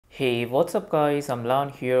Hey, what's up guys, I'm Lan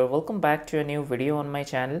here. Welcome back to a new video on my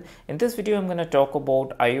channel. In this video, I'm going to talk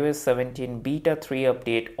about iOS 17 beta 3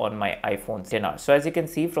 update on my iPhone 10R. So as you can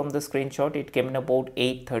see from the screenshot, it came in about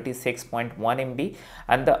 836.1 MB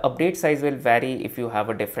and the update size will vary if you have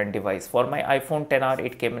a different device. For my iPhone 10R,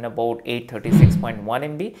 it came in about 836.1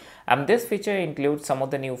 MB and this feature includes some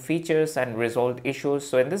of the new features and resolved issues.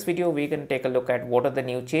 So in this video, we can take a look at what are the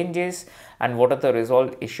new changes and what are the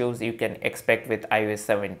resolved issues you can expect with iOS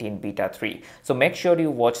 17 beta 3. So make sure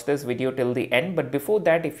you watch this video till the end, but before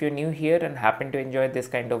that, if you're new here and happen to enjoy this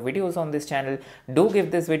kind of videos on this channel, do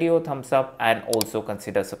give this video a thumbs up and also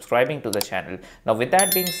consider subscribing to the channel. Now with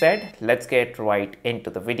that being said, let's get right into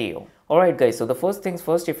the video. Alright guys, so the first things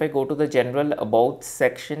first, if I go to the general about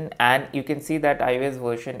section and you can see that iOS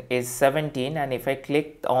version is 17, and if I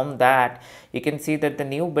click on that, you can see that the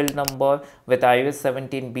new build number with iOS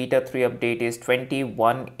 17 beta 3 update is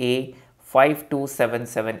 21A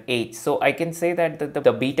 52778. So I can say that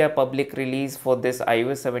the beta public release for this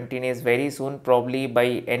iOS 17 is very soon, probably by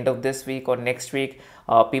end of this week or next week.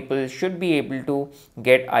 People should be able to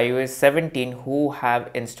get iOS 17 who have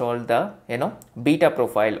installed the beta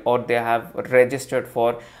profile or they have registered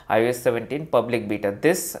for iOS 17 public beta.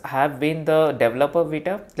 This have been the developer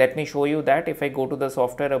beta. Let me show you that if I go to the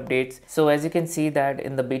software updates. So as you can see that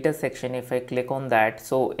in the beta section, if I click on that,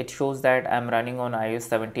 so it shows that I'm running on iOS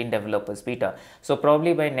 17 developers beta. So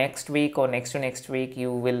probably by next week or next to next week,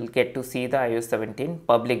 you will get to see the iOS 17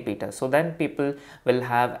 public beta. So then people will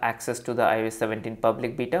have access to the iOS 17 public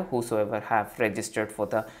beta whosoever have registered for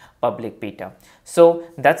the public beta. So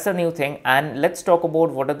that's the new thing, and let's talk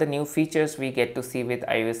about what are the new features we get to see with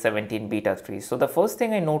iOS 17 beta 3. So the first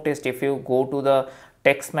thing I noticed, if you go to the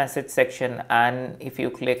text message section and if you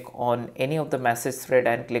click on any of the message thread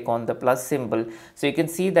and click on the plus symbol, so you can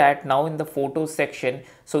see that now in the photos section,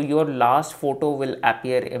 so your last photo will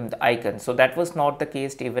appear in the icon. So that was not the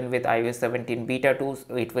case even with iOS 17 beta 2.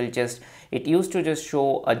 It used to just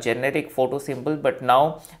show a generic photo symbol, but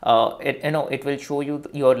now it will show you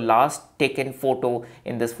your last taken photo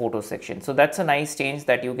in this photo section. So that's a nice change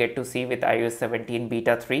that you get to see with iOS 17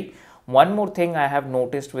 beta 3. One more thing I have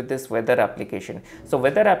noticed with this weather application. So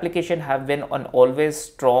weather application have been an always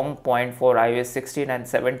strong point for iOS 16 and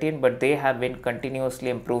 17, but they have been continuously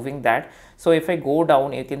improving that. So if I go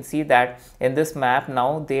down, you can see that in this map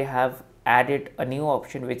now they have added a new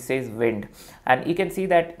option which says wind, and you can see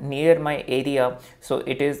that near my area, so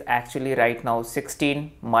it is actually right now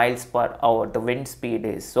 16 miles per hour the wind speed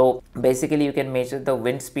is. So basically you can measure the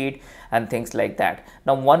wind speed and things like that.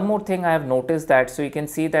 Now one more thing I have noticed that, so you can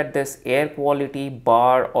see that this air quality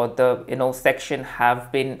bar or the section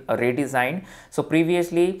have been redesigned. So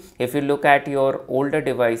previously if you look at your older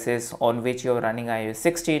devices on which you're running iOS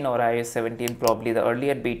 16 or iOS 17, probably the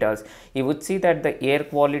earlier betas, you would see that the air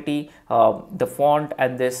quality, the font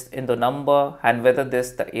and this in the number, and whether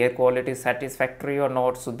the air quality is satisfactory or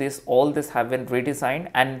not. So all this have been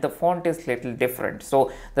redesigned and the font is little different.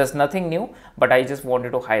 So there's nothing new, but I just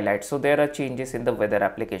wanted to highlight. So there are changes in the weather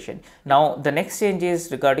application. Now the next change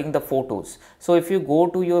is regarding the photos. So if you go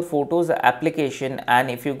to your photos application and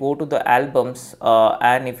if you go to the albums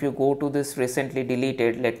and if you go to this recently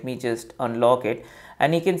deleted, let me just unlock it.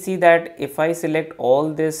 And you can see that if I select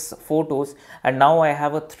all these photos, and now I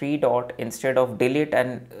have a 3 dot instead of delete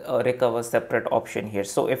and recover separate option here.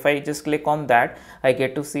 So if I just click on that, I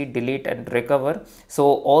get to see delete and recover. So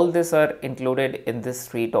all these are included in this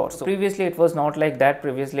 3 dots. So previously it was not like that.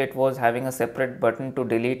 Previously it was having a separate button to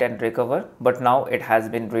delete and recover, but now it has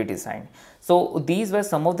been redesigned. So these were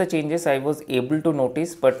some of the changes I was able to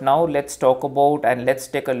notice, but now let's talk about and let's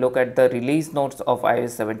take a look at the release notes of iOS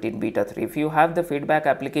 17 beta 3. If you have the feedback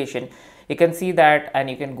application, you can see that and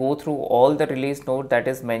you can go through all the release note that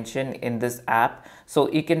is mentioned in this app. So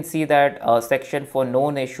you can see that section for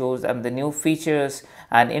known issues and the new features,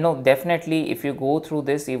 and definitely if you go through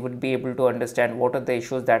this, you would be able to understand what are the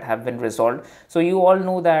issues that have been resolved. So you all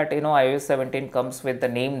know that iOS 17 comes with the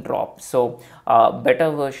name drop, so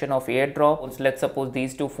better version of AirDrop. Let's suppose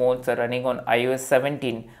these two phones are running on iOS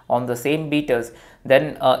 17 on the same betas,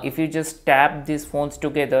 then if you just tap these phones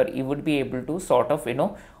together, you would be able to sort of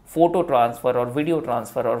photo transfer or video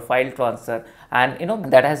transfer or file transfer,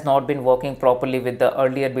 and that has not been working properly with the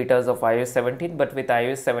earlier betas of iOS 17, but with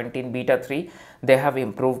iOS 17 beta 3 they have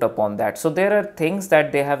improved upon that. So there are things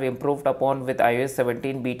that they have improved upon with iOS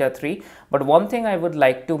 17 beta 3, but one thing I would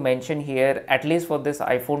like to mention here, at least for this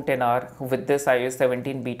iPhone 10R with this iOS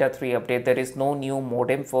 17 beta 3 update, there is no new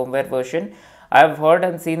modem firmware version. I've heard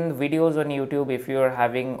and seen videos on YouTube. If you're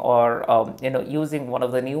having or using one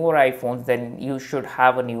of the newer iPhones, then you should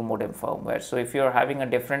have a new modem firmware. So if you're having a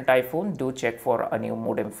different iPhone, do check for a new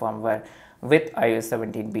modem firmware with iOS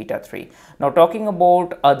 17 beta 3. Now talking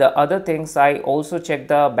about the other things, I also check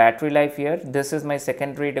the battery life here. This is my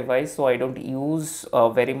secondary device, so I don't use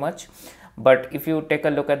very much. But if you take a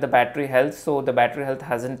look at the battery health, so the battery health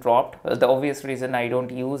hasn't dropped. The obvious reason, I don't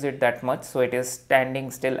use it that much, so it is standing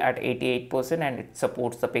still at 88% and it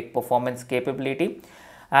supports the peak performance capability.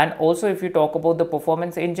 And also, if you talk about the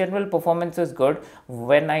performance, in general performance is good.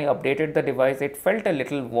 When I updated the device, it felt a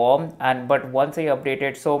little warm, and but once I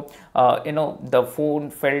updated, so the phone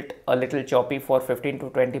felt a little choppy for 15 to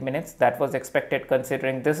 20 minutes. That was expected,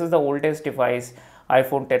 considering this is the oldest device,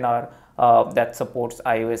 iPhone 10R, that supports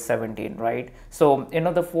iOS 17, right? So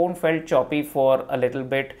the phone felt choppy for a little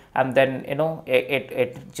bit, and then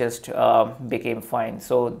it just became fine.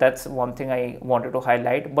 So that's one thing I wanted to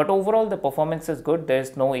highlight. But overall the performance is good.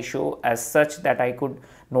 There's no issue as such that I could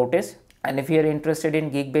notice. And if you're interested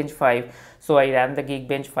in Geekbench 5, so I ran the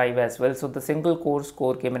Geekbench 5 as well. So the single core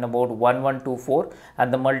score came in about 1124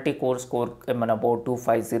 and the multi-core score came in about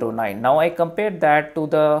 2509. Now I compared that to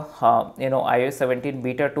the iOS 17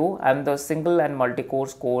 beta 2, and the single and multi-core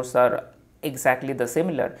scores are exactly the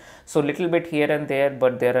similar. So little bit here and there,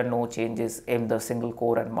 but there are no changes in the single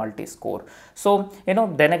core and multi score. So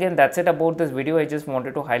then again, that's it about this video. I just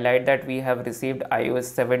wanted to highlight that we have received iOS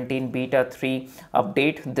 17 beta 3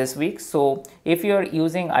 update this week. So if you are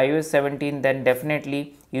using iOS 17, then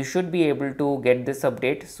definitely you should be able to get this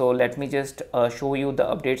update. So let me just show you the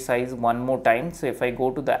update size one more time. So if I go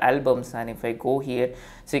to the albums and if I go here,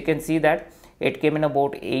 so you can see that it came in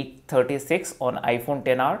about 836 on iPhone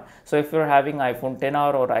 10R. So if you're having iPhone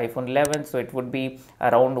 10R or iPhone 11, so it would be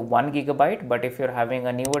around 1 gigabyte. But if you're having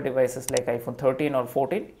a newer devices like iPhone 13 or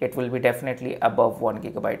 14, it will be definitely above 1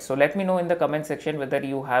 gigabyte. So let me know in the comment section whether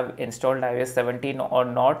you have installed iOS 17 or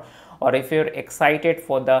not, or if you're excited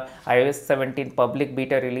for the iOS 17 public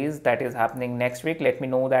beta release that is happening next week. Let me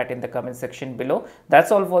know that in the comment section below.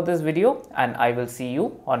 That's all for this video, and I will see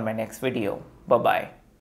you on my next video. Bye bye.